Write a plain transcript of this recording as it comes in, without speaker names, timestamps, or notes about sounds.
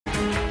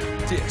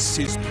This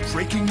is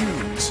breaking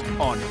news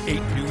on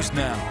 8 News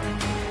Now.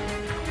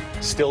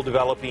 Still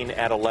developing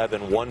at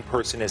 11, one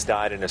person has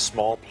died in a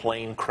small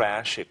plane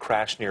crash. It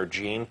crashed near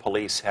Jean.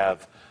 Police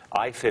have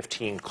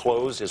I-15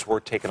 closed as we're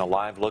taking a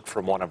live look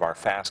from one of our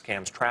fast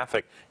cams.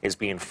 Traffic is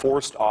being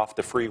forced off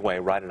the freeway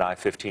right at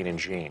I-15 in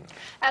Jean.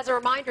 As a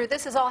reminder,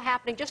 this is all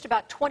happening just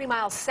about 20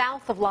 miles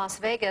south of Las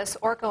Vegas.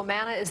 Orko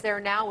Manna is there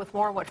now with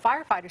more on what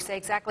firefighters say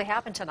exactly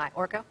happened tonight.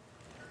 Orko?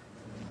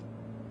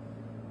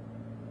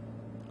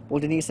 Well,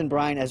 Denise and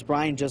Brian, as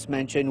Brian just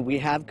mentioned, we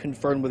have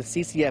confirmed with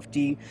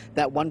CCFD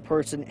that one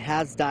person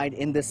has died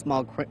in this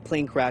small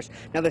plane crash.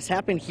 Now, this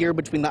happened here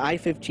between the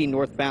I-15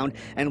 northbound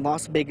and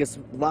Las Vegas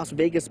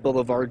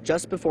Boulevard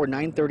just before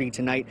 9:30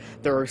 tonight.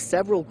 There are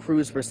several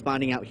crews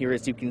responding out here,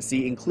 as you can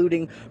see,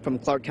 including from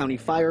Clark County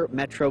Fire,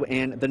 Metro,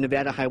 and the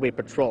Nevada Highway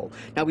Patrol.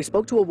 Now, we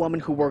spoke to a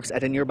woman who works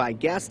at a nearby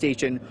gas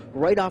station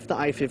right off the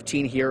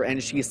I-15 here,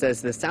 and she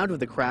says the sound of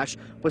the crash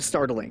was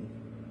startling.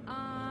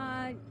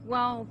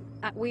 Well,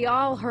 we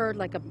all heard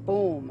like a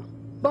boom,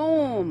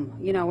 boom,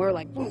 you know, we're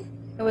like, boom.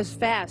 It was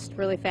fast,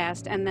 really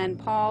fast. And then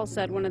Paul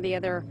said, one of the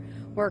other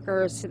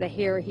workers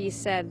here, he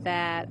said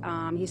that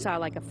he saw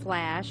like a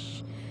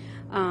flash.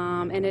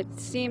 And it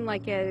seemed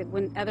like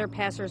when other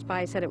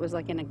passersby said it was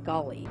like in a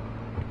gully.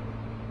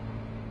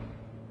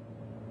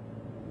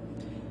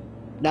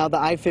 Now, the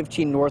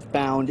I-15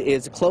 northbound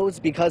is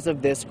closed because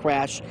of this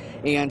crash,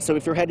 and so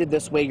if you're headed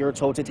this way, you're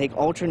told to take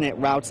alternate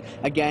routes.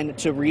 Again,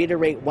 to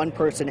reiterate, one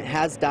person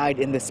has died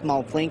in this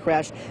small plane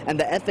crash, and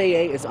the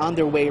FAA is on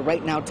their way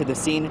right now to the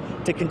scene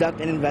to conduct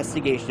an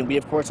investigation. We,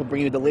 of course, will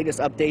bring you the latest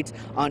updates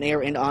on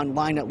air and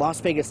online at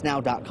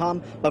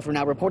LasVegasNow.com, but for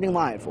now, reporting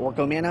live,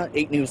 Orko Manna,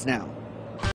 8 News Now.